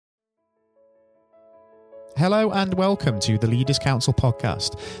Hello and welcome to the Leaders Council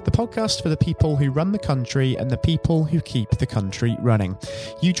podcast, the podcast for the people who run the country and the people who keep the country running.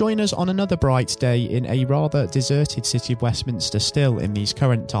 You join us on another bright day in a rather deserted city of Westminster still in these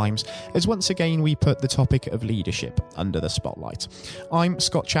current times, as once again we put the topic of leadership under the spotlight. I'm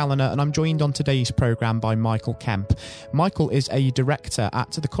Scott Challoner and I'm joined on today's programme by Michael Kemp. Michael is a director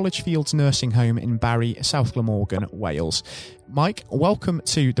at the College Fields Nursing Home in Barry, South Glamorgan, Wales. Mike, welcome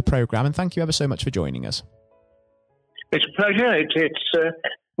to the programme and thank you ever so much for joining us. It's a pleasure. It's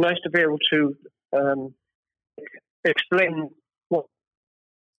nice to be able to explain what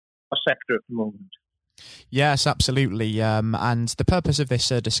our sector at the moment. Yes, absolutely. And the purpose of this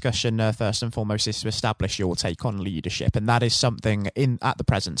discussion, first and foremost, is to establish your take on leadership. And that is something at the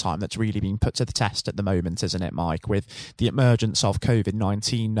present time that's really been put to the test at the moment, isn't it, Mike? With the emergence of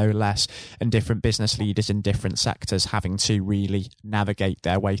COVID-19, no less, and different business leaders in different sectors having to really navigate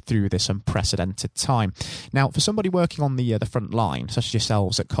their way through this unprecedented time. Now, for somebody working on the front line, such as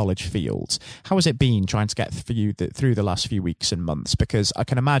yourselves at College Fields, how has it been trying to get through the last few weeks and months? Because I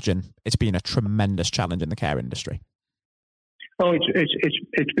can imagine it's been a tremendous challenge in the care industry. Oh,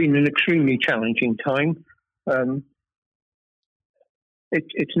 it's been an extremely challenging time.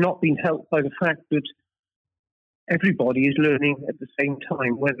 It's not been helped by the fact that everybody is learning at the same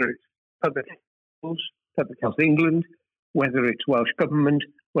time, whether it's Public Health England, whether it's Welsh Government,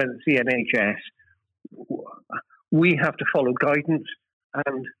 whether it's the NHS. We have to follow guidance,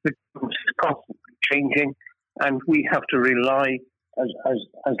 and the government is constantly changing, and we have to rely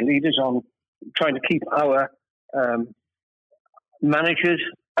as leaders on trying to keep our managers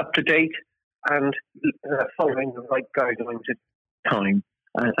up to date and following the right guidelines at time,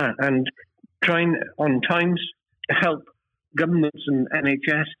 and trying on times to help governments and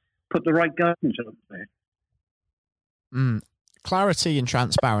NHS put the right guidance out there. Clarity and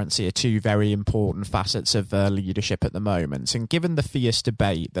transparency are two very important facets of leadership at the moment. And given the fierce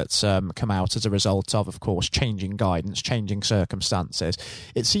debate that's come out as a result of course, changing guidance, changing circumstances,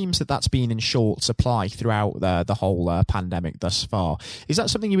 it seems that that's been in short supply throughout the whole pandemic thus far. Is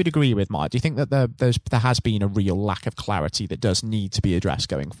that something you would agree with, Mike? Do you think that there has been a real lack of clarity that does need to be addressed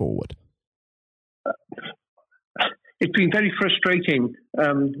going forward? It's been very frustrating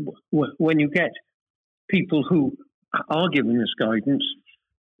when you get people who are given this guidance,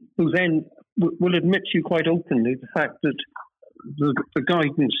 who then will admit to you quite openly the fact that the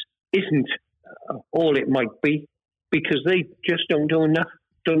guidance isn't all it might be, because they just don't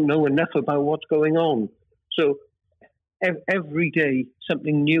know enough about what's going on. So every day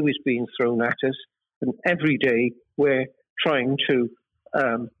something new is being thrown at us, and every day we're trying to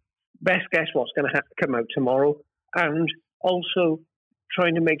best guess what's going to come out tomorrow, and also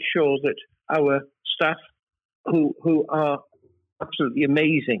trying to make sure that our staff, who are absolutely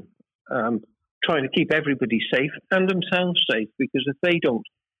amazing, trying to keep everybody safe and themselves safe, because if they don't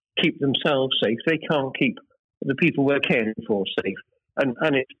keep themselves safe, they can't keep the people we're caring for safe.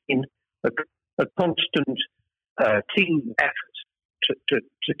 And it's been a constant team effort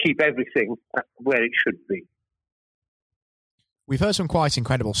to keep everything where it should be. We've heard some quite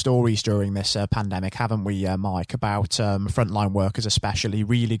incredible stories during this pandemic, haven't we, Mike, about frontline workers especially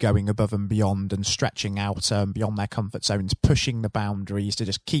really going above and beyond and stretching out beyond their comfort zones, pushing the boundaries to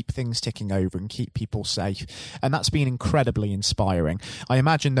just keep things ticking over and keep people safe. And that's been incredibly inspiring. I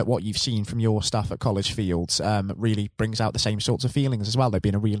imagine that what you've seen from your staff at College Fields really brings out the same sorts of feelings as well. They've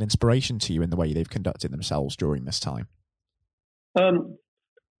been a real inspiration to you in the way they've conducted themselves during this time.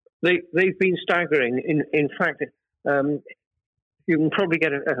 They've been staggering. In fact, you can probably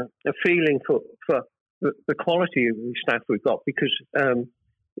get a feeling for the quality of the staff we've got, because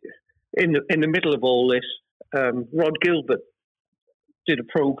in the middle of all this, Rod Gilbert did a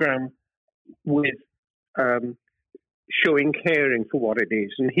programme with showing caring for what it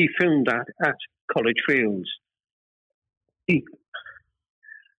is, and he filmed that at College Fields. The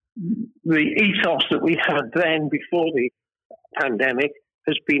ethos that we had then before the pandemic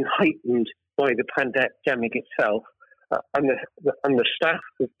has been heightened by the pandemic itself. And the staff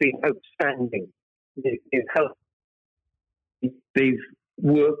have been outstanding. They've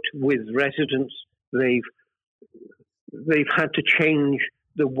worked with residents. They've had to change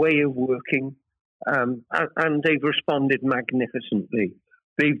the way of working, and they've responded magnificently.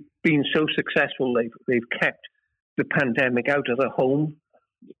 They've been so successful. They've kept the pandemic out of the home.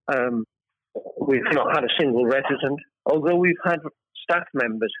 We've not had a single resident, although we've had staff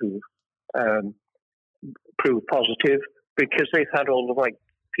members who proved positive because they've had all the right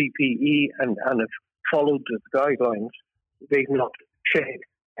PPE and have followed the guidelines. They've not shared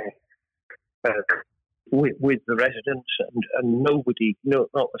with the residents, and nobody, not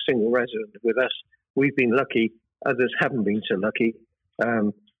a single resident with us, we've been lucky, others haven't been so lucky,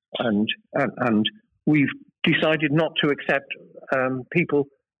 and we've decided not to accept people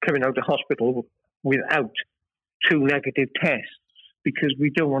coming out of hospital without 2 negative tests, because we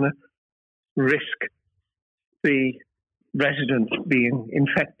don't want to risk the residents being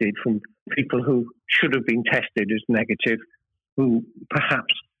infected from people who should have been tested as negative, who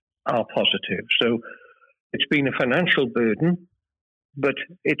perhaps are positive. So it's been a financial burden, but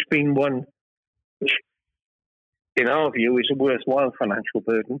it's been one which, in our view, is a worthwhile financial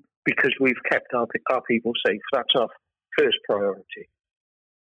burden because we've kept our people safe. That's our first priority.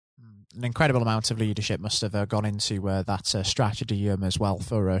 An incredible amount of leadership must have gone into that strategy as well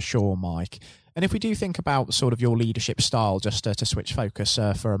for sure, Mike. And if we do think about sort of your leadership style, just to switch focus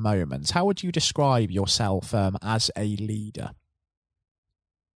for a moment, how would you describe yourself as a leader?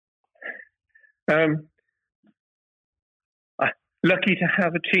 Lucky to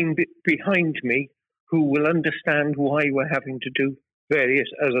have a team behind me who will understand why we're having to do various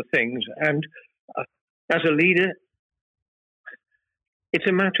other things. And as a leader, it's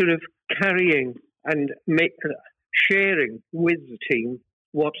a matter of carrying and sharing with the team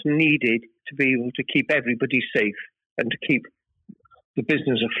what's needed to be able to keep everybody safe and to keep the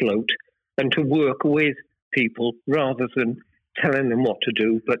business afloat, and to work with people rather than telling them what to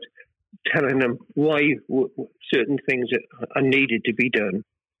do, but telling them why certain things are needed to be done.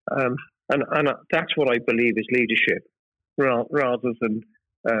 And that's what I believe is leadership, rather than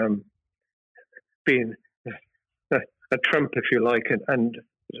being a trump, if you like, and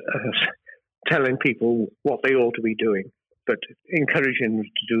telling people what they ought to be doing, but encouraging them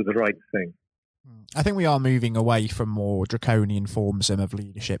to do the right thing. I think we are moving away from more draconian forms of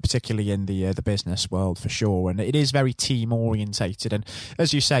leadership, particularly in the business world, for sure. And it is very team orientated. And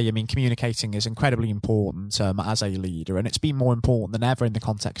as you say, I mean, communicating is incredibly important as a leader, and it's been more important than ever in the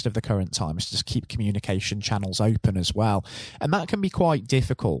context of the current times to just keep communication channels open as well. And that can be quite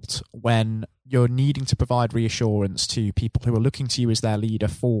difficult when you're needing to provide reassurance to people who are looking to you as their leader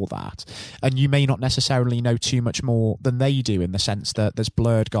for that. And you may not necessarily know too much more than they do, in the sense that there's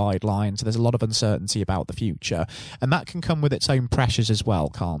blurred guidelines, there's a lot of uncertainty about the future. And that can come with its own pressures as well,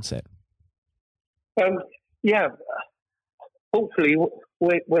 can't it? Yeah. Hopefully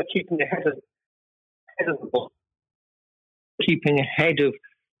we're keeping ahead of the ball, keeping ahead of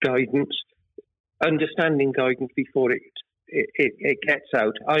guidance, understanding guidance before it gets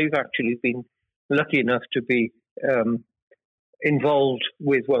out. I've actually been lucky enough to be involved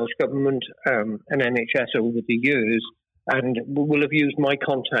with Welsh Government and NHS over the years, and will have used my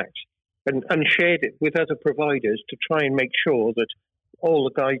contacts and shared it with other providers to try and make sure that all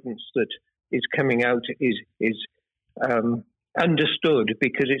the guidance that is coming out is understood,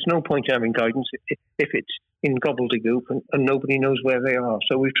 because it's no point having guidance if it's in gobbledygook and nobody knows where they are.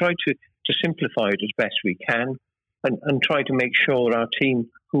 So we've tried to simplify it as best we can, and try to make sure our team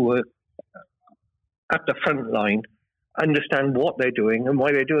who are at the front line understand what they're doing and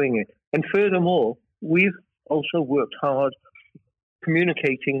why they're doing it. And furthermore, we've also worked hard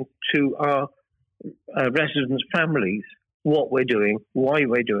communicating to our residents' families what we're doing, why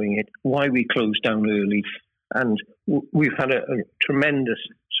we're doing it, why we closed down early. And we've had a tremendous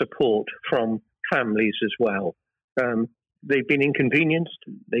support from families as well. They've been inconvenienced.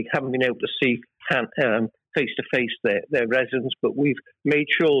 They haven't been able to see face-to-face their residents, but we've made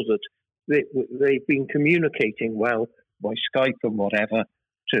sure that they've been communicating well by Skype and whatever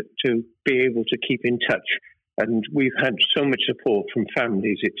to be able to keep in touch. And we've had so much support from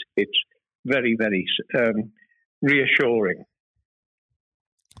families. It's very, very reassuring.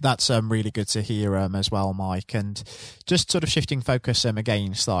 That's really good to hear as well, Mike. And just sort of shifting focus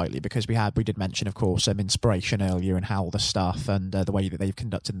again slightly, because we did mention, of course, inspiration earlier, and how the staff and the way that they've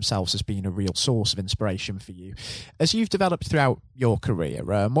conducted themselves has been a real source of inspiration for you. As you've developed throughout your career,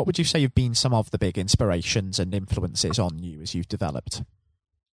 what would you say have been some of the big inspirations and influences on you as you've developed?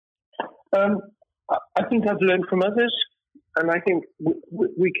 I think I've learned from others, and I think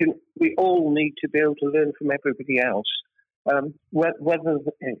we all need to be able to learn from everybody else. Whether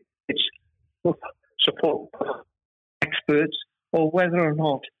it's support experts or whether or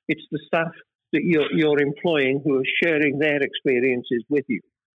not it's the staff that you're employing who are sharing their experiences with you.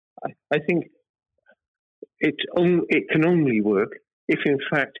 I think it can only work if, in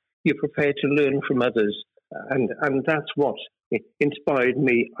fact, you're prepared to learn from others, and that's what inspired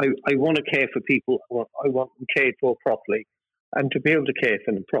me. I want to care for people. I want them cared for properly, and to be able to care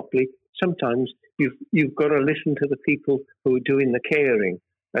for them properly, sometimes you've got to listen to the people who are doing the caring,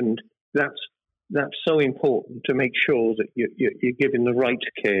 and that's so important to make sure that you're giving the right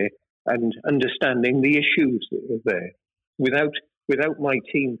care and understanding the issues that are there. Without my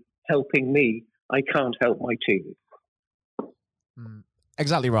team helping me, I can't help my team.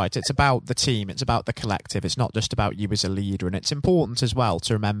 Exactly right. It's about the team. It's about the collective. It's not just about you as a leader. And it's important as well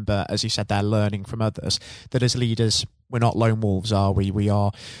to remember, as you said, they're learning from others, that as leaders, we're not lone wolves, are we? We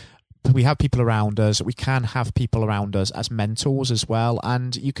have people around us. We can have people around us as mentors as well.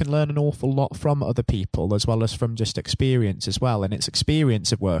 And you can learn an awful lot from other people as well as from just experience as well. And it's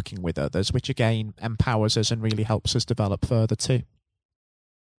experience of working with others, which again empowers us and really helps us develop further too.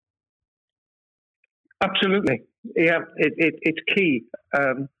 Absolutely. Yeah, it's key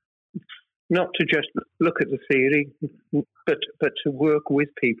not to just look at the theory, but to work with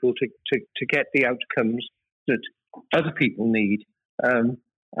people to get the outcomes that other people need,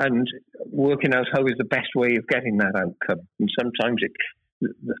 and working out how is the best way of getting that outcome. And sometimes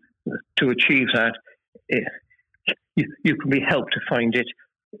to achieve that, you can be helped to find it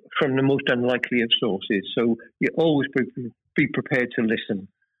from the most unlikely of sources. So you always be prepared to listen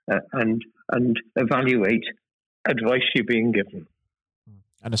and evaluate advice you're being given.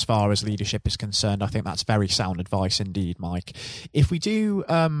 And as far as leadership is concerned, I think that's very sound advice indeed, Mike. If we do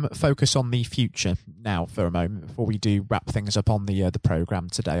focus on the future now for a moment, before we do wrap things up on the programme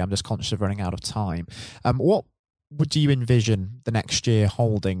today, I'm just conscious of running out of time. What would you envision the next year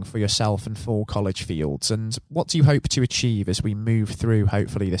holding for yourself and for College Fields? And what do you hope to achieve as we move through,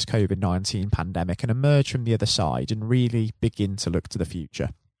 hopefully, this COVID-19 pandemic and emerge from the other side and really begin to look to the future?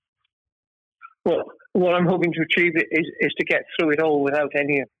 Well, what I'm hoping to achieve is to get through it all without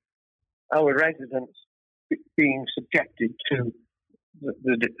any of our residents being subjected to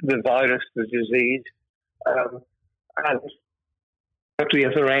the virus, the disease, and at the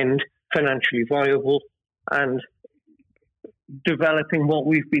other end, financially viable and developing what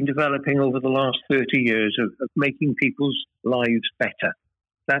we've been developing over the last 30 years of making people's lives better.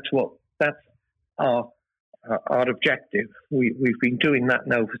 That's our objective. We've been doing that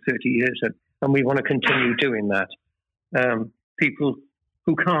now for 30 years, and we want to continue doing that. People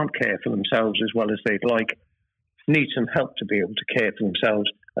who can't care for themselves as well as they'd like need some help to be able to care for themselves,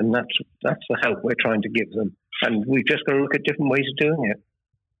 and that's the help we're trying to give them. And we've just got to look at different ways of doing it.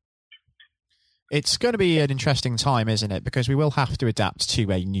 It's going to be an interesting time, isn't it? Because we will have to adapt to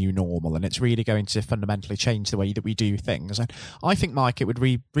a new normal, and it's really going to fundamentally change the way that we do things. And I think, Mike, it would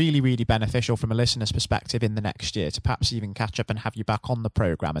be really, really beneficial from a listener's perspective in the next year to perhaps even catch up and have you back on the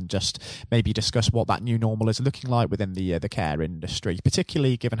programme and just maybe discuss what that new normal is looking like within the care industry,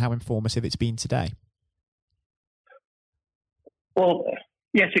 particularly given how informative it's been today. Well,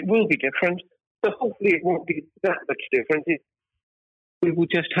 yes, it will be different, but hopefully it won't be that much different. We will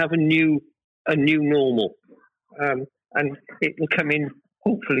just have a new normal, and it will come in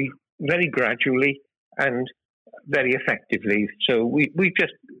hopefully very gradually and very effectively. So we've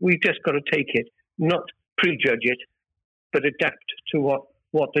just got to take it, not prejudge it, but adapt to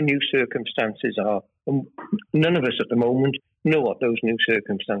what the new circumstances are. And none of us at the moment know what those new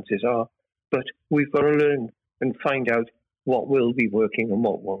circumstances are, but we've got to learn and find out what will be working and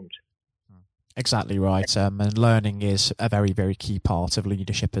what won't. Exactly right. And learning is a very, very key part of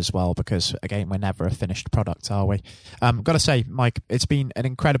leadership as well, because, again, we're never a finished product, are we? I've got to say, Mike, it's been an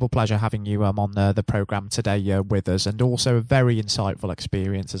incredible pleasure having you on the programme today with us, and also a very insightful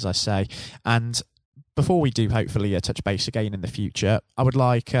experience, as I say. And before we do hopefully touch base again in the future, I would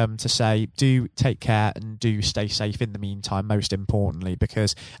like to say do take care and do stay safe in the meantime, most importantly,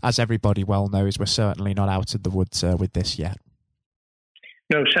 because as everybody well knows, we're certainly not out of the woods with this yet.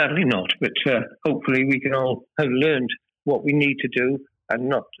 No, sadly not. But hopefully we can all have learned what we need to do and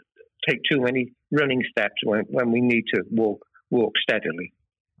not take too many running steps when we need to walk steadily.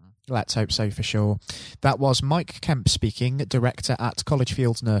 Let's hope so for sure. That was Mike Kemp speaking, Director at College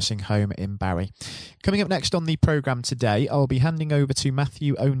Fields Nursing Home in Barry. Coming up next on the programme today, I'll be handing over to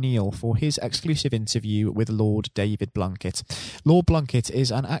Matthew O'Neill for his exclusive interview with Lord David Blunkett. Lord Blunkett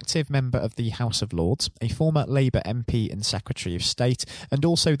is an active member of the House of Lords, a former Labour MP and Secretary of State, and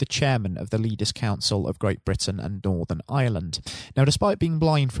also the chairman of the Leaders' Council of Great Britain and Northern Ireland. Now, despite being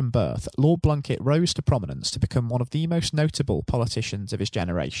blind from birth, Lord Blunkett rose to prominence to become one of the most notable politicians of his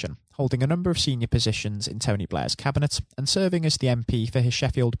generation, holding a number of senior positions in Tony Blair's cabinet and serving as the MP for his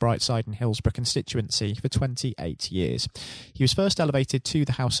Sheffield, Brightside and Hillsborough constituency for 28 years. He was first elevated to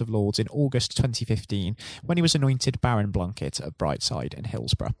the House of Lords in August 2015 when he was anointed Baron Blunkett of Brightside and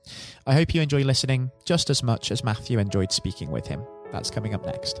Hillsborough. I hope you enjoy listening just as much as Matthew enjoyed speaking with him. That's coming up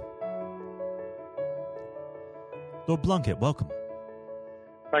next. Lord Blunkett, welcome.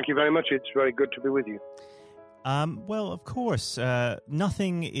 Thank you very much. It's very good to be with you. Well, of course,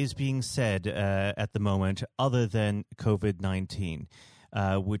 nothing is being said at the moment other than COVID-19,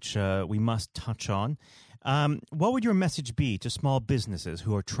 which we must touch on. What would your message be to small businesses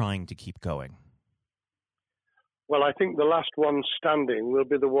who are trying to keep going? Well, I think the last ones standing will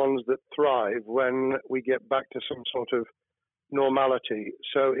be the ones that thrive when we get back to some sort of normality.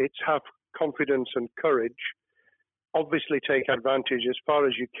 So it's have confidence and courage. Obviously, take advantage as far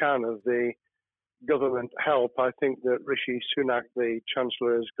as you can of the government help. I think that Rishi Sunak, the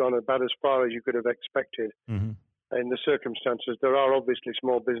Chancellor, has gone about as far as you could have expected. Mm-hmm. In the circumstances. There are obviously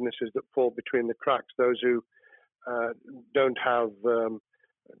small businesses that fall between the cracks. Those who don't have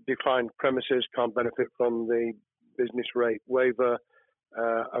defined premises can't benefit from the business rate waiver,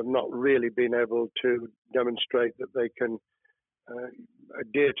 have not really been able to demonstrate that they can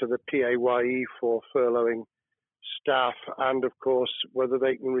adhere to the PAYE for furloughing staff, and of course whether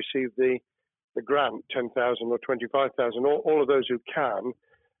they can receive the grant, 10,000 or 25,000. All of those who can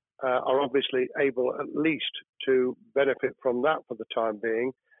are obviously able at least to benefit from that for the time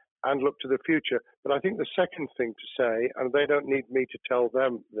being and look to the future. But I think the second thing to say, and they don't need me to tell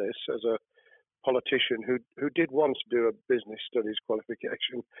them this as a politician who did once do a business studies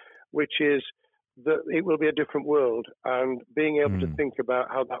qualification, which is that it will be a different world, and being able to think about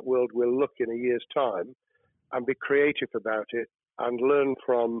how that world will look in a year's time and be creative about it and learn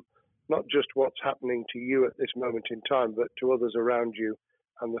from not just what's happening to you at this moment in time, but to others around you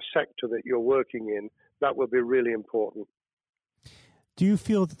and the sector that you're working in, that will be really important. Do you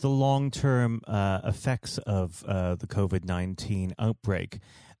feel that the long-term effects of the COVID-19 outbreak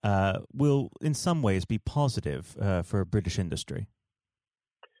will in some ways be positive for British industry?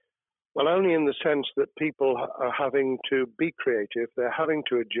 Well, only in the sense that people are having to be creative, they're having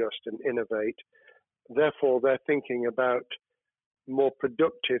to adjust and innovate. Therefore, they're thinking about more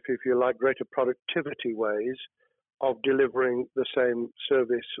productive, if you like, greater productivity ways of delivering the same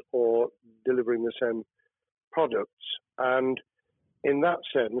service or delivering the same products. And in that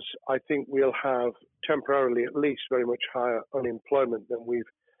sense, I think we'll have temporarily at least very much higher unemployment than we've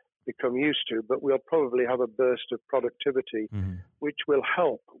become used to, but we'll probably have a burst of productivity, which will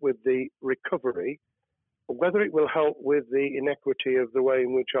help with the recovery. Whether it will help with the inequity of the way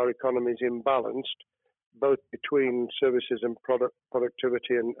in which our economy is imbalanced, both between services and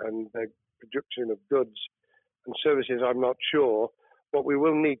productivity and production of goods and services, I'm not sure. What we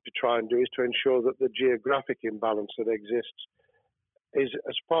will need to try and do is to ensure that the geographic imbalance that exists is,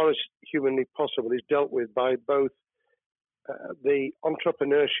 as far as humanly possible, is dealt with by both the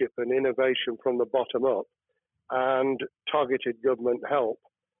entrepreneurship and innovation from the bottom up and targeted government help,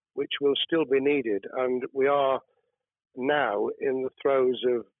 which will still be needed. And we are now in the throes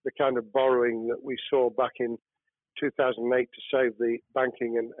of the kind of borrowing that we saw back in 2008 to save the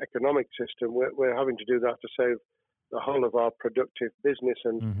banking and economic system. We're having to do that to save the whole of our productive business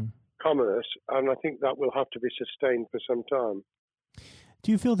and commerce, and I think that will have to be sustained for some time.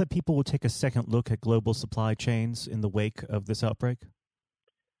 Do you feel that people will take a second look at global supply chains in the wake of this outbreak?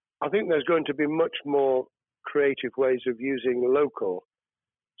 I think there's going to be much more creative ways of using local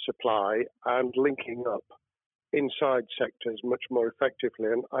supply and linking up inside sectors much more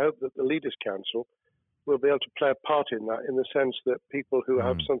effectively, and I hope that the Leaders' Council will be able to play a part in that, in the sense that people who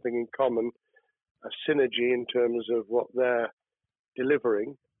have something in common, a synergy in terms of what they're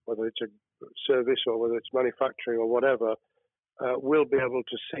delivering, whether it's a service or whether it's manufacturing or whatever, will be able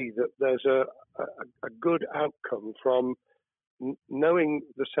to see that there's a good outcome from knowing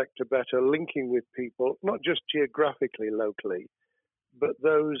the sector better, linking with people, not just geographically, locally, but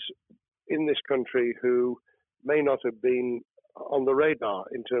those in this country who may not have been on the radar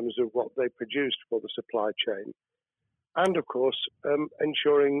in terms of what they produced for the supply chain. And, of course,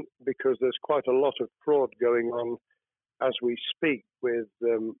 ensuring, because there's quite a lot of fraud going on as we speak with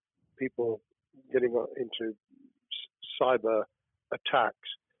people getting into cyber attacks,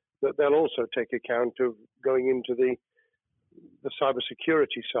 that they'll also take account of going into the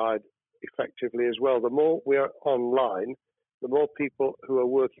cybersecurity side effectively as well. The more we are online, the more people who are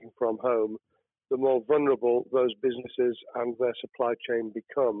working from home, the more vulnerable those businesses and their supply chain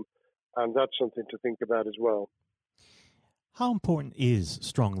become. And that's something to think about as well. How important is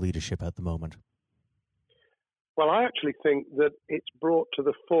strong leadership at the moment? Well, I actually think that it's brought to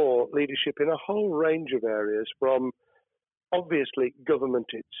the fore leadership in a whole range of areas, from obviously government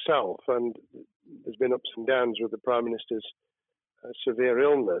itself, and there's been ups and downs with the Prime Minister's severe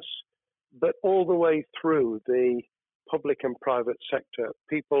illness, but all the way through the public and private sector,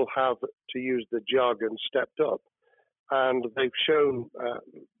 people have, to use the jargon, stepped up, and they've shown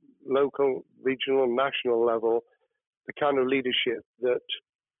local, regional, national level the kind of leadership that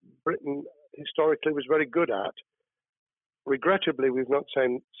Britain historically was very good at. Regrettably, we've not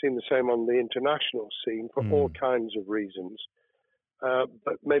seen the same on the international scene for all kinds of reasons,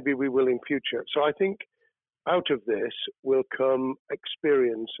 but maybe we will in future. So I think out of this will come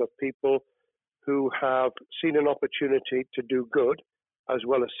experience of people who have seen an opportunity to do good, as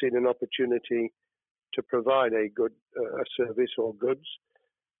well as seen an opportunity to provide a good a service or goods,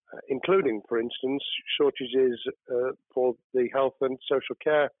 including, for instance, shortages for the health and social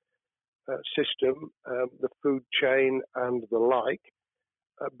care system, the food chain, and the like.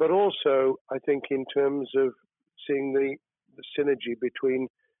 But also, I think, in terms of seeing the synergy between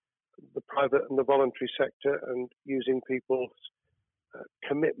the private and the voluntary sector and using people's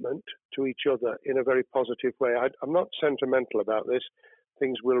commitment to each other in a very positive way. I'm not sentimental about this.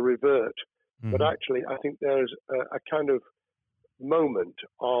 Things will revert. Mm-hmm. But actually, I think there's a kind of moment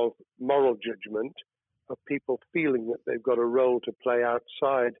of moral judgment of people feeling that they've got a role to play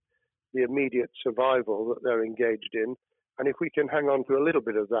outside the immediate survival that they're engaged in. And if we can hang on to a little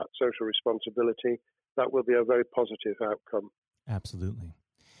bit of that social responsibility, that will be a very positive outcome. Absolutely.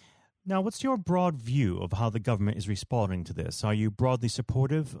 Now, what's your broad view of how the government is responding to this? Are you broadly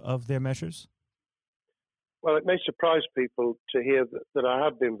supportive of their measures? Well, it may surprise people to hear that I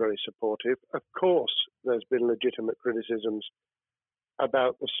have been very supportive. Of course, there's been legitimate criticisms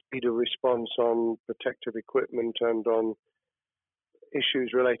about the speed of response on protective equipment and on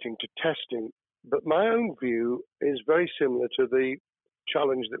issues relating to testing. But my own view is very similar to the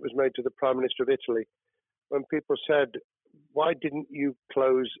challenge that was made to the Prime Minister of Italy when people said, why didn't you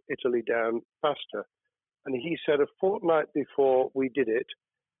close Italy down faster? And he said, a fortnight before we did it,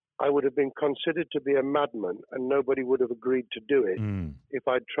 I would have been considered to be a madman and nobody would have agreed to do it if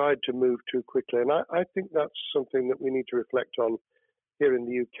I'd tried to move too quickly. And I think that's something that we need to reflect on here in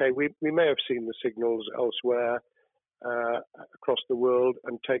the UK. We may have seen the signals elsewhere across the world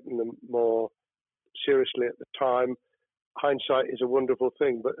and taken them more seriously at the time. Hindsight is a wonderful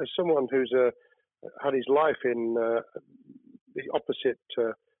thing, but as someone who's had his life in the opposite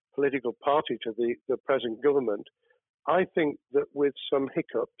political party to the present government, I think that with some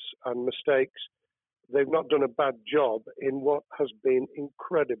hiccups and mistakes, they've not done a bad job in what has been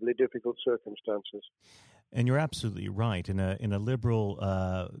incredibly difficult circumstances. And you're absolutely right. In a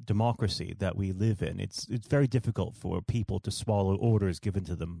liberal democracy that we live in, it's very difficult for people to swallow orders given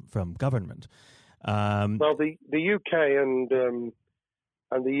to them from government. Well, the UK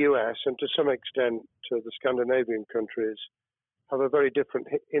and the US, and to some extent the Scandinavian countries, have a very different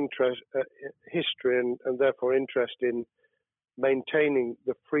history and therefore interest in maintaining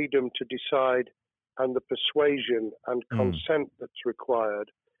the freedom to decide and the persuasion and consent that's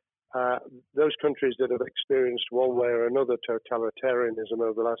required. Those countries that have experienced one way or another totalitarianism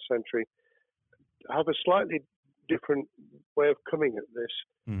over the last century have a slightly different way of coming at this.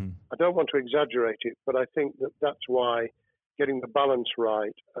 I don't want to exaggerate it, but I think that that's why getting the balance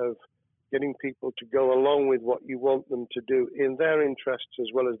right of getting people to go along with what you want them to do in their interests as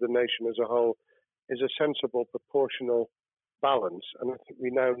well as the nation as a whole is a sensible, proportional balance. And I think we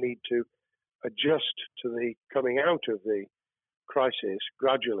now need to adjust to the coming out of the crisis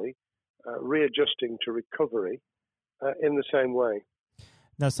gradually, readjusting to recovery in the same way.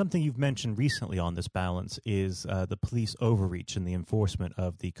 Now, something you've mentioned recently on this balance is the police overreach in the enforcement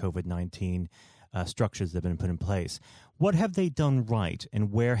of the COVID-19 structures that have been put in place. What have they done right,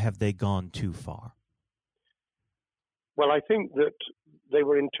 and where have they gone too far? Well, I think that they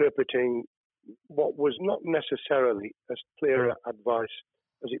were interpreting what was not necessarily as clear advice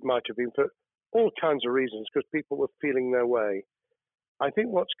as it might have been for all kinds of reasons, because people were feeling their way. I think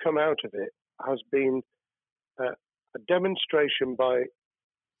what's come out of it has been a demonstration by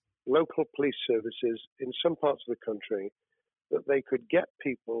local police services in some parts of the country that they could get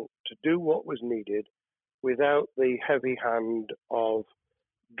people to do what was needed without the heavy hand of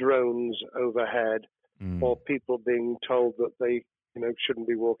drones overhead or people being told that they shouldn't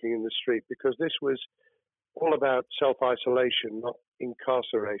be walking in the street, because this was all about self-isolation, not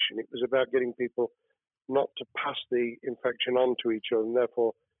incarceration. It was about getting people not to pass the infection on to each other and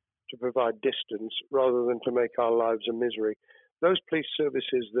therefore to provide distance rather than to make our lives a misery. Those police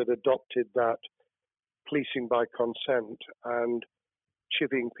services that adopted that policing by consent and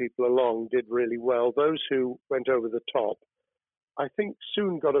chivying people along did really well. Those who went over the top, I think,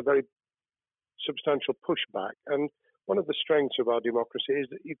 soon got a very substantial pushback. And one of the strengths of our democracy is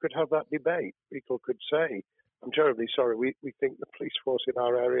that you could have that debate. People could say, I'm terribly sorry, we think the police force in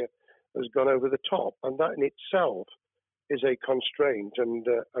our area has gone over the top. And that in itself is a constraint and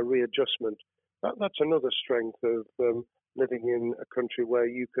a readjustment. That's another strength of living in a country where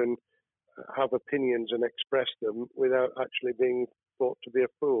you can have opinions and express them without actually being thought to be a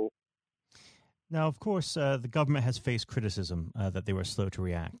fool. Now, of course, the government has faced criticism that they were slow to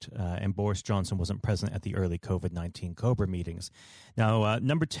react, and Boris Johnson wasn't present at the early COVID-19 COBRA meetings. Now,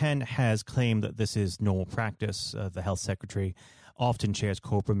 Number 10 has claimed that this is normal practice. The health secretary often chairs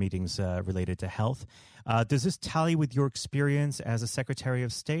corporate meetings related to health. Does this tally with your experience as a Secretary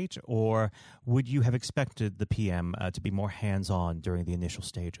of State, or would you have expected the PM to be more hands-on during the initial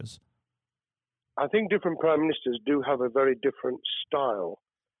stages? I think different prime ministers do have a very different style.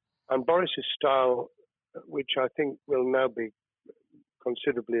 And Boris's style, which I think will now be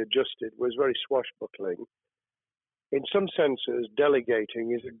considerably adjusted, was very swashbuckling. In some senses,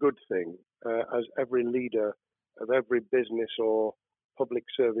 delegating is a good thing, as every leader of every business or public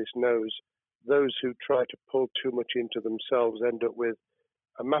service knows. Those who try to pull too much into themselves end up with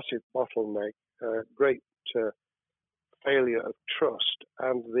a massive bottleneck, great failure of trust,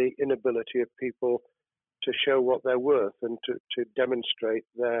 and the inability of people to show what they're worth and to demonstrate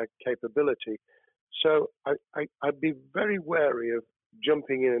their capability. So I'd be very wary of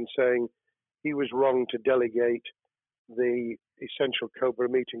jumping in and saying he was wrong to delegate the essential COBRA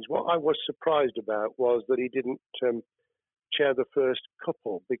meetings. What I was surprised about was that he didn't chair the first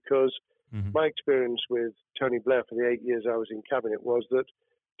couple, because my experience with Tony Blair for the 8 years I was in cabinet was that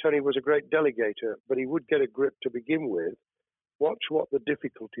Tony was a great delegator, but he would get a grip to begin with, watch what the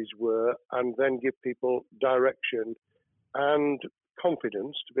difficulties were, and then give people direction and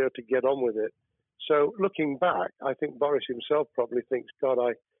confidence to be able to get on with it. So looking back, I think Boris himself probably thinks, God,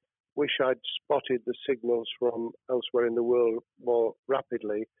 I wish I'd spotted the signals from elsewhere in the world more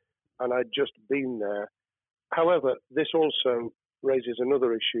rapidly, and I'd just been there. However, this also raises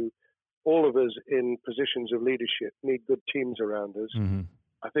another issue. All of us in positions of leadership need good teams around us.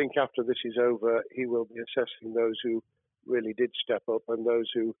 I think after this is over, he will be assessing those who really did step up and those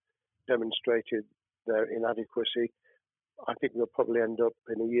who demonstrated their inadequacy. I think we'll probably end up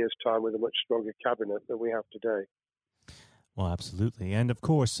in a year's time with a much stronger cabinet than we have today. Well, absolutely. And of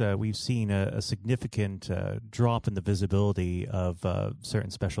course, we've seen a significant drop in the visibility of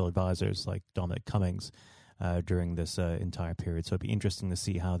certain special advisors like Dominic Cummings during this entire period. So it'd be interesting to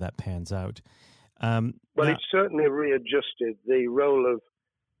see how that pans out. It's certainly readjusted the role of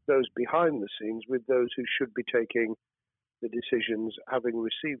those behind the scenes with those who should be taking the decisions, having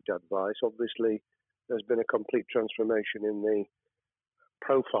received advice. Obviously, there's been a complete transformation in the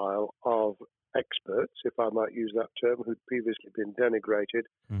profile of experts, if I might use that term, who'd previously been denigrated.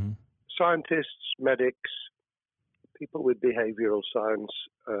 Scientists, medics, people with behavioral science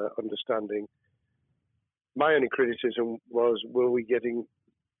understanding. My only criticism was, were we getting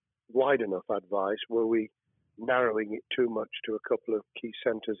wide enough advice? Were we narrowing it too much to a couple of key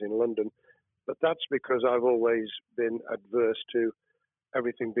centres in London? But that's because I've always been adverse to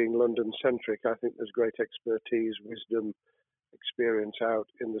everything being London-centric. I think there's great expertise, wisdom, experience out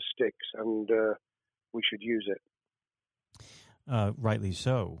in the sticks, and we should use it. Rightly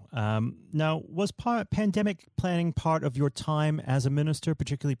so. Now, was pandemic planning part of your time as a minister,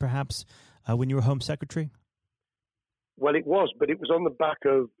 particularly perhaps when you were Home Secretary? Well, it was, but it was on the back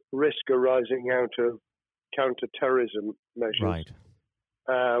of risk arising out of counter-terrorism measures. Right.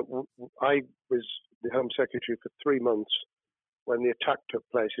 I was the Home Secretary for 3 months when the attack took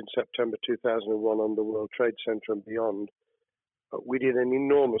place in September 2001 on the World Trade Center and beyond. We did an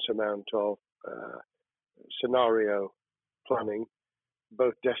enormous amount of scenario planning,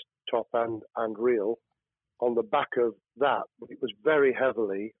 both desktop and real. On the back of that, it was very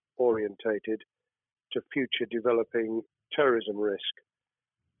heavily orientated to future developing terrorism risk.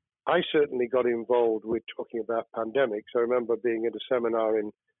 I certainly got involved with talking about pandemics. I remember being at a seminar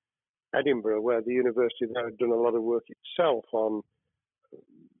in Edinburgh where the university there had done a lot of work itself on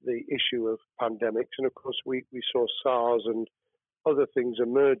the issue of pandemics. And of course, we saw SARS and other things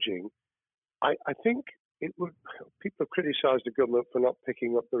emerging. I think people have criticised the government for not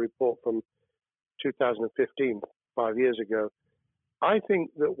picking up the report from 2015, 5 years ago. I think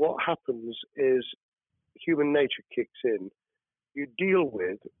that what happens is human nature kicks in. You deal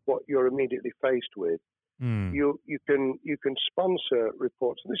with what you're immediately faced with. You can sponsor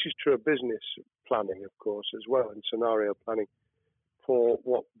reports. And this is true of business planning, of course, as well, and scenario planning for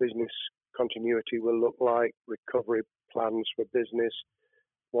what business continuity will look like, recovery plans for business,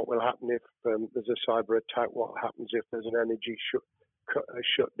 what will happen if there's a cyber attack, what happens if there's an energy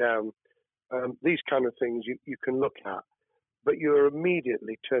shutdown. These kind of things you can look at, but you're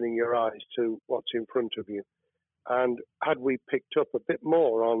immediately turning your eyes to what's in front of you. And had we picked up a bit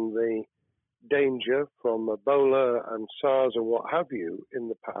more on the danger from Ebola and SARS and what have you in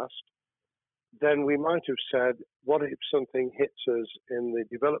the past, then we might have said, what if something hits us in the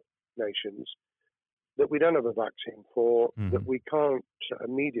developed nations that we don't have a vaccine for, that we can't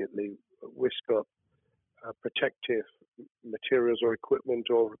immediately whisk up protective materials or equipment,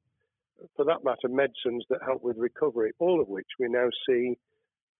 or for that matter, medicines that help with recovery, all of which we now see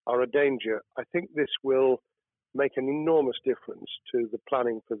are a danger. I think this will make an enormous difference to the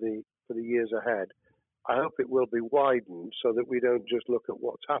planning for the years ahead. I hope it will be widened so that we don't just look at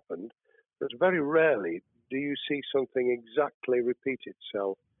what's happened, but very rarely do you see something exactly repeat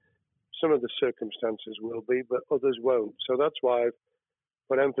itself. Some of the circumstances will be, but others won't. So that's why I've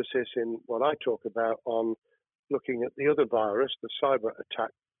put emphasis in what I talk about on looking at the other virus, the cyber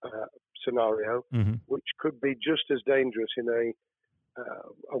attack scenario, which could be just as dangerous in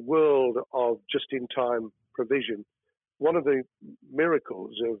a world of just-in-time provision. One of the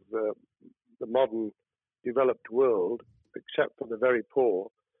miracles of the modern developed world, except for the very poor,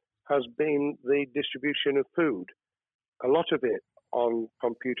 has been the distribution of food. A lot of it on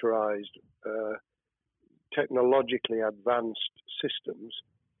computerized, technologically advanced systems.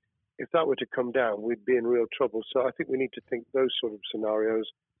 If that were to come down, we'd be in real trouble. So I think we need to think those sort of scenarios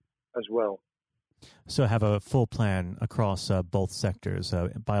as well. So have a full plan across both sectors,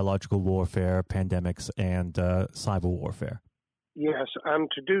 biological warfare, pandemics, and cyber warfare. Yes, and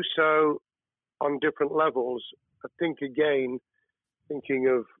to do so on different levels. I think, again,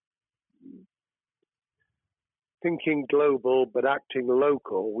 thinking global but acting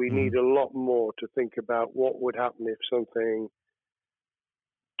local, we need a lot more to think about what would happen if something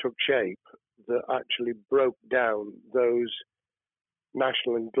took shape that actually broke down those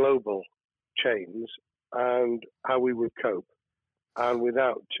national and global chains and how we would cope. And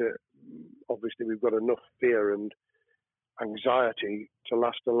without, obviously, we've got enough fear and anxiety to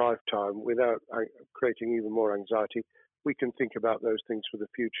last a lifetime. Without creating even more anxiety, we can think about those things for the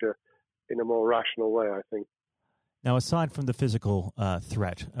future in a more rational way, I think. Now, aside from the physical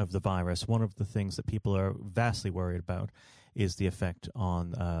threat of the virus, one of the things that people are vastly worried about is the effect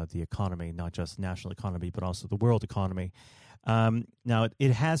on the economy, not just national economy, but also the world economy. Now,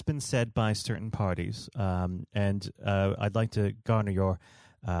 it has been said by certain parties, and I'd like to garner your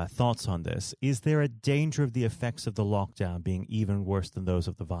thoughts on this. Is there a danger of the effects of the lockdown being even worse than those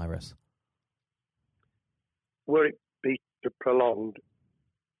of the virus? Were it be prolonged,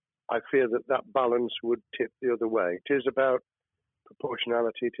 I fear that balance would tip the other way. It is about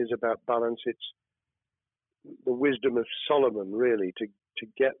proportionality. It is about balance. It's the wisdom of Solomon, really, to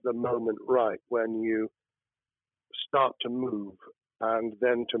get the moment right when you start to move and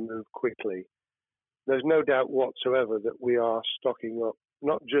then to move quickly. There's no doubt whatsoever that we are stocking up,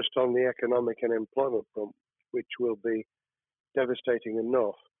 not just on the economic and employment front, which will be devastating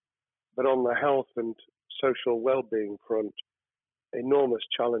enough, but on the health and social well-being front, enormous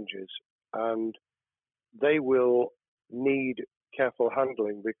challenges, and they will need careful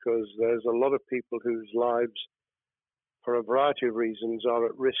handling because there's a lot of people whose lives, for a variety of reasons, are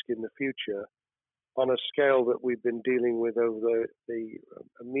at risk in the future on a scale that we've been dealing with over the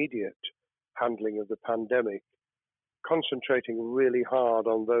immediate handling of the pandemic, concentrating really hard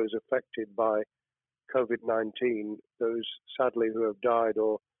on those affected by COVID-19, those sadly who have died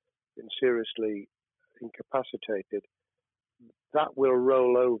or been seriously incapacitated. That will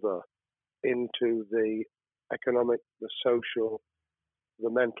roll over into the economic, the social, the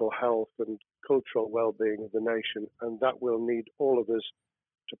mental health and cultural well-being of the nation, and that will need all of us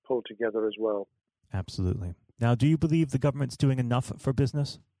to pull together as well. Absolutely. Now, do you believe the government's doing enough for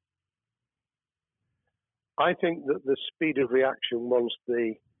business? I think that the speed of reaction once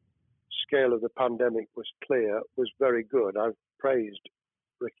the scale of the pandemic was clear was very good. I've praised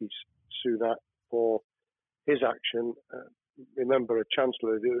Rishi Sunak for his action. Remember, a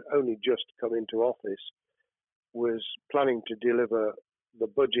chancellor who only just come into office was planning to deliver the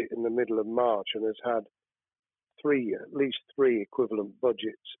budget in the middle of March and has had at least three equivalent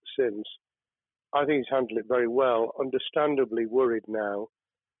budgets since. I think he's handled it very well, understandably worried now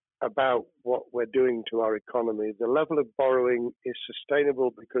about what we're doing to our economy. The level of borrowing is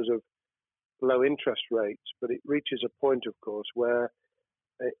sustainable because of low interest rates, but it reaches a point, of course, where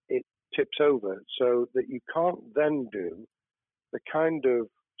it tips over so that you can't then do the kind of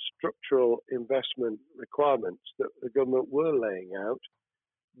structural investment requirements that the government were laying out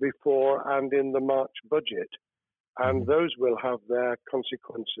before and in the March budget. And those will have their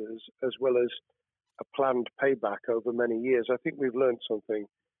consequences as well as a planned payback over many years. I think we've learned something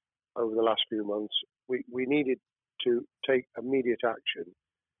over the last few months. We needed to take immediate action.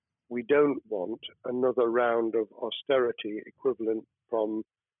 We don't want another round of austerity equivalent from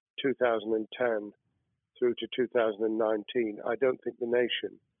 2010 through to 2019. I don't think the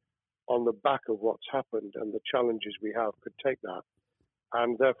nation, on the back of what's happened and the challenges we have, could take that.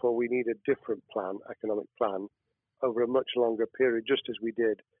 And therefore, we need a different plan, economic plan, over a much longer period, just as we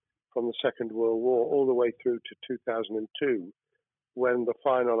did from the Second World War all the way through to 2002, when the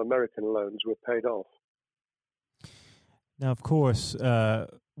final American loans were paid off. Now, of course,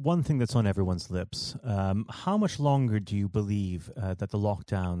 one thing that's on everyone's lips. How much longer do you believe that the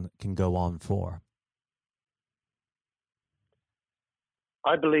lockdown can go on for?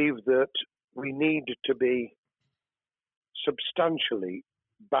 I believe that we need to be substantially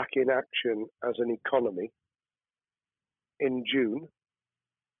back in action as an economy in June.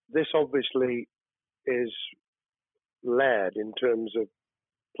 This obviously is led in terms of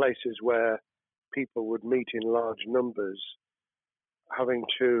places where people would meet in large numbers, having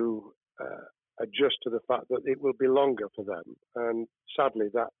to adjust to the fact that it will be longer for them. And sadly,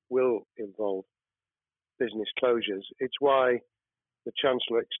 that will involve business closures. It's why the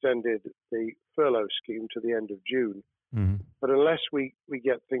Chancellor extended the furlough scheme to the end of June. Mm-hmm. But unless we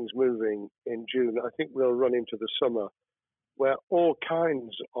get things moving in June, I think we'll run into the summer where all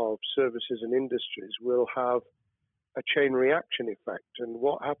kinds of services and industries will have a chain reaction effect. And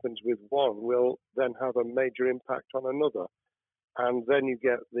what happens with one will then have a major impact on another. And then you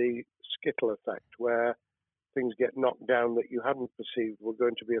get the skittle effect where things get knocked down that you hadn't perceived were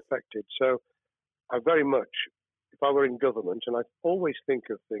going to be affected. So I very much, if I were in government, and I always think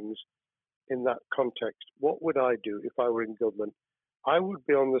of things in that context, what would I do if I were in government? I would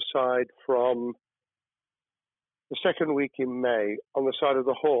be on the side from the second week in May, on the side of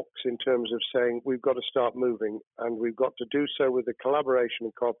the hawks in terms of saying we've got to start moving, and we've got to do so with the collaboration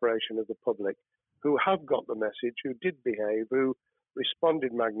and cooperation of the public who have got the message, who did behave, who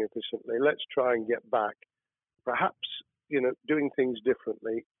responded magnificently. Let's try and get back, perhaps, doing things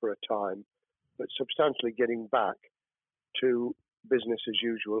differently for a time, but substantially getting back to business as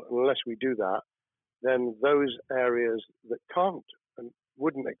usual. And unless we do that, then those areas that can't and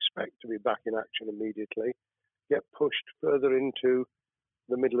wouldn't expect to be back in action immediately get pushed further into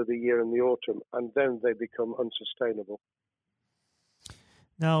the middle of the year and the autumn, and then they become unsustainable.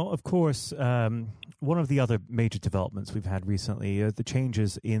 Now, of course, one of the other major developments we've had recently are the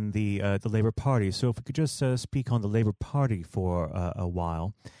changes in the Labour Party. So if we could just speak on the Labour Party for a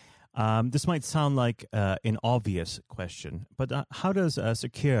while. This might sound like an obvious question, but how does Sir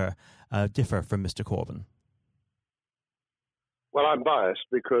Keir differ from Mr. Corbyn? Well, I'm biased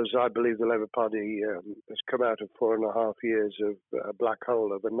because I believe the Labour Party has come out of 4.5 years of a black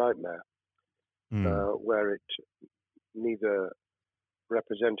hole of a nightmare, where it neither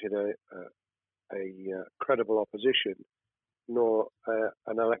represented a credible opposition nor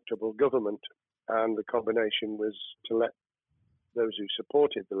an electable government, and the combination was to let those who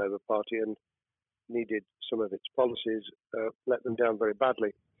supported the Labour Party and needed some of its policies let them down very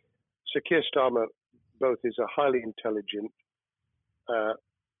badly. Sir Keir Starmer both is a highly intelligent,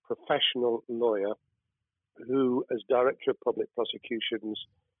 professional lawyer who, as Director of Public Prosecutions,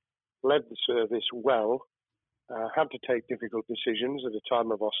 led the service well, had to take difficult decisions at a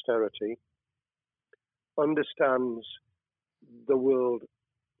time of austerity, understands the world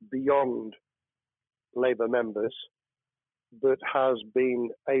beyond Labour members, but has been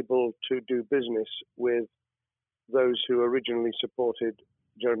able to do business with those who originally supported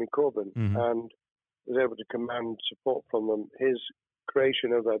Jeremy Corbyn and was able to command support from them. His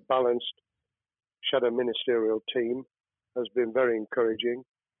creation of a balanced shadow ministerial team has been very encouraging.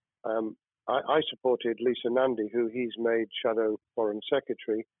 I supported Lisa Nandy, who he's made shadow foreign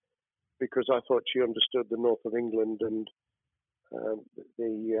secretary, because I thought she understood the north of England and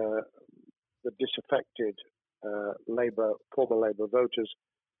the disaffected former Labour voters.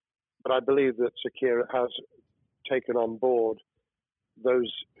 But I believe that Sir Keir has taken on board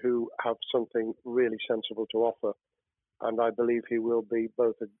those who have something really sensible to offer, and I believe he will be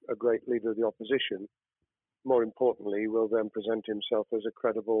both a great leader of the opposition. More importantly, he will then present himself as a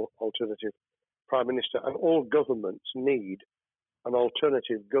credible alternative Prime Minister. And all governments need an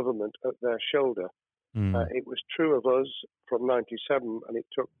alternative government at their shoulder. It was true of us from 97, and it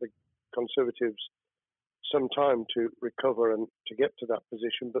took the Conservatives some time to recover and to get to that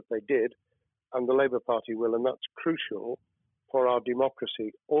position, but they did, and the Labour Party will, and that's crucial for our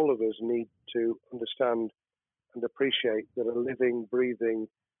democracy. All of us need to understand and appreciate that a living, breathing,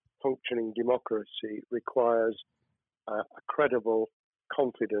 functioning democracy requires a credible,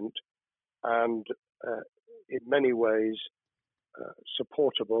 confident, and in many ways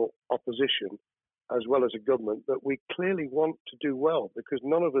supportable opposition, as well as a government that we clearly want to do well, because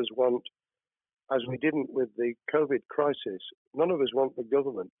none of us want, as we didn't with the COVID crisis, none of us want the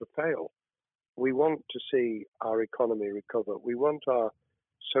government to fail. We want to see our economy recover. We want our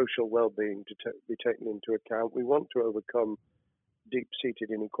social well-being to be taken into account. We want to overcome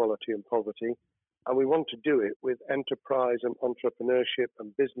deep-seated inequality and poverty, and we want to do it with enterprise and entrepreneurship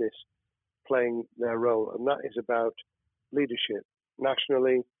and business playing their role, and that is about leadership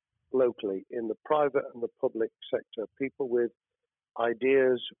nationally, locally, in the private and the public sector, people with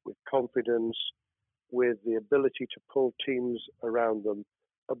ideas, with confidence, with the ability to pull teams around them,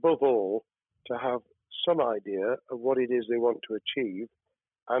 above all, to have some idea of what it is they want to achieve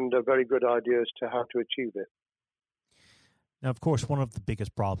and a very good idea as to how to achieve it. Now, of course, one of the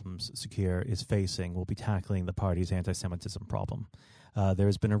biggest problems Secure is facing will be tackling the party's anti-Semitism problem. There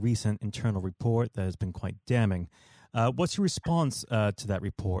has been a recent internal report that has been quite damning. What's your response to that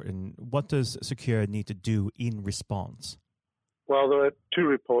report, and what does Secure need to do in response? Well, there are two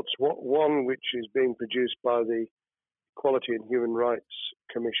reports. One which is being produced by the Equality and Human Rights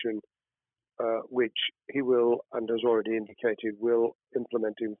Commission, which he will, and has already indicated, will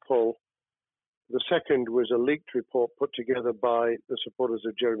implement in full. The second was a leaked report put together by the supporters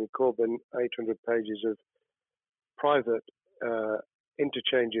of Jeremy Corbyn, 800 pages of private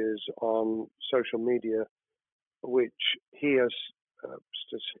interchanges on social media, which he has,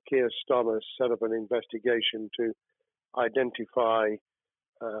 Keir Starmer, set up an investigation to identify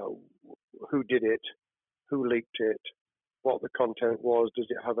who did it, who leaked it, what the content was, does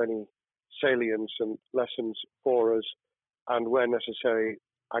it have any salience and lessons for us, and where necessary,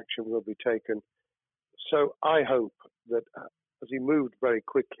 action will be taken. So I hope that as he moved very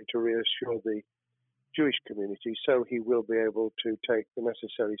quickly to reassure the Jewish community, so he will be able to take the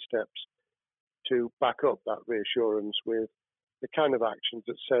necessary steps to back up that reassurance with the kind of actions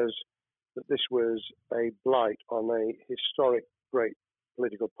that says that this was a blight on a historic, great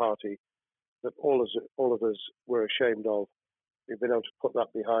political party that all of us were ashamed of. We've been able to put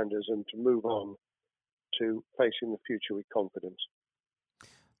that behind us and to move on to facing the future with confidence.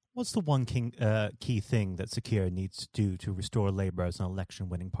 What's the one key thing that Secure needs to do to restore Labour as an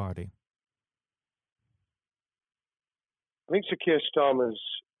election-winning party? I think Sir Keir Starmer's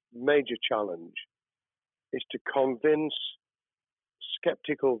major challenge is to convince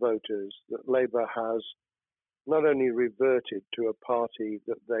sceptical voters that Labour has not only reverted to a party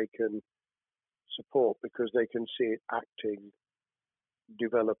that they can support because they can see it acting,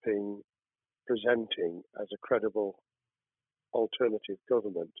 developing, presenting as a credible alternative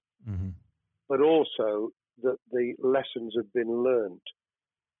government, but also that the lessons have been learned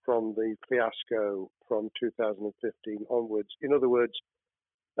from the fiasco from 2015 onwards. In other words,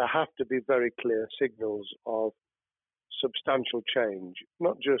 there have to be very clear signals of substantial change,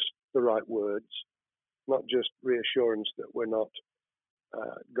 not just the right words, not just reassurance that we're not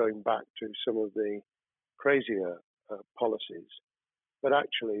going back to some of the crazier policies, but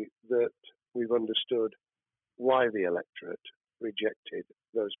actually that we've understood why the electorate rejected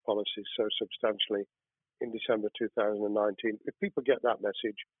those policies so substantially in December 2019. If people get that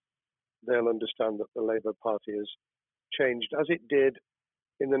message, they'll understand that the Labour Party has changed, as it did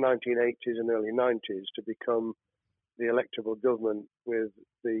in the 1980s and early 90s, to become the electable government with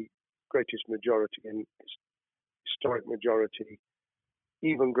the greatest majority and historic majority,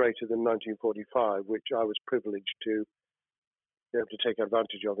 even greater than 1945, which I was privileged to be able to take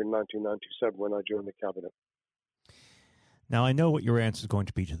advantage of in 1997 when I joined the cabinet. Now, I know what your answer is going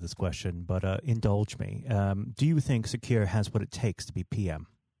to be to this question, but indulge me. Do you think Secure has what it takes to be PM?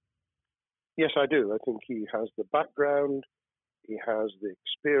 Yes, I do. I think he has the background, he has the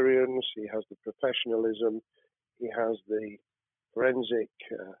experience, he has the professionalism, he has the forensic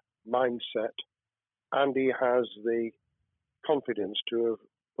mindset, and he has the confidence to have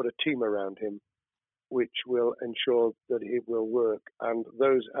put a team around him which will ensure that it will work. And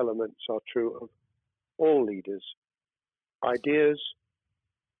those elements are true of all leaders. Ideas,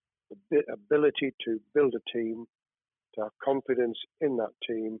 the ability to build a team, to have confidence in that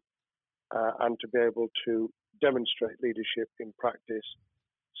team, and to be able to demonstrate leadership in practice,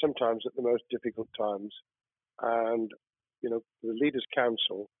 sometimes at the most difficult times. And, the Leaders'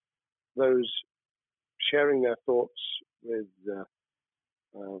 Council, those sharing their thoughts with the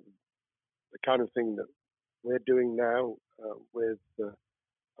kind of thing that we're doing now with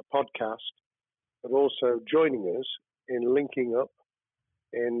a podcast, but also joining us in linking up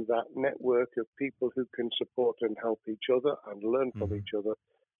in that network of people who can support and help each other and learn from each other.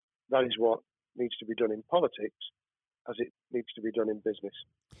 That is what needs to be done in politics as it needs to be done in business.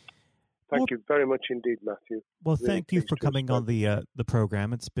 Thank you very much indeed, Matthew. Well, thank you for coming on the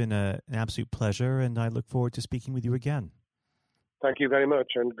program. It's been an absolute pleasure, and I look forward to speaking with you again. Thank you very much,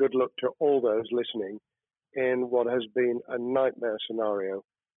 and good luck to all those listening in what has been a nightmare scenario.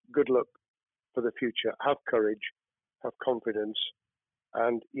 Good luck for the future. Have courage, have confidence,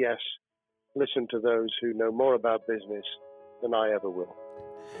 and yes, listen to those who know more about business than I ever will.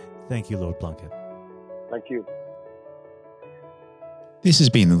 Thank you, Lord Blunkett. Thank you. This has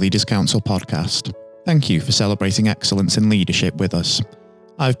been the Leaders' Council podcast. Thank you for celebrating excellence in leadership with us.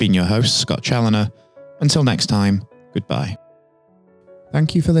 I've been your host, Scott Challoner. Until next time, goodbye.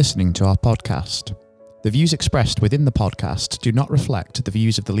 Thank you for listening to our podcast. The views expressed within the podcast do not reflect the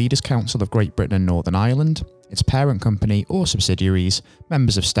views of the Leaders' Council of Great Britain and Northern Ireland, its parent company or subsidiaries,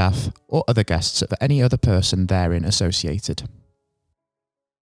 members of staff, or other guests of any other person therein associated.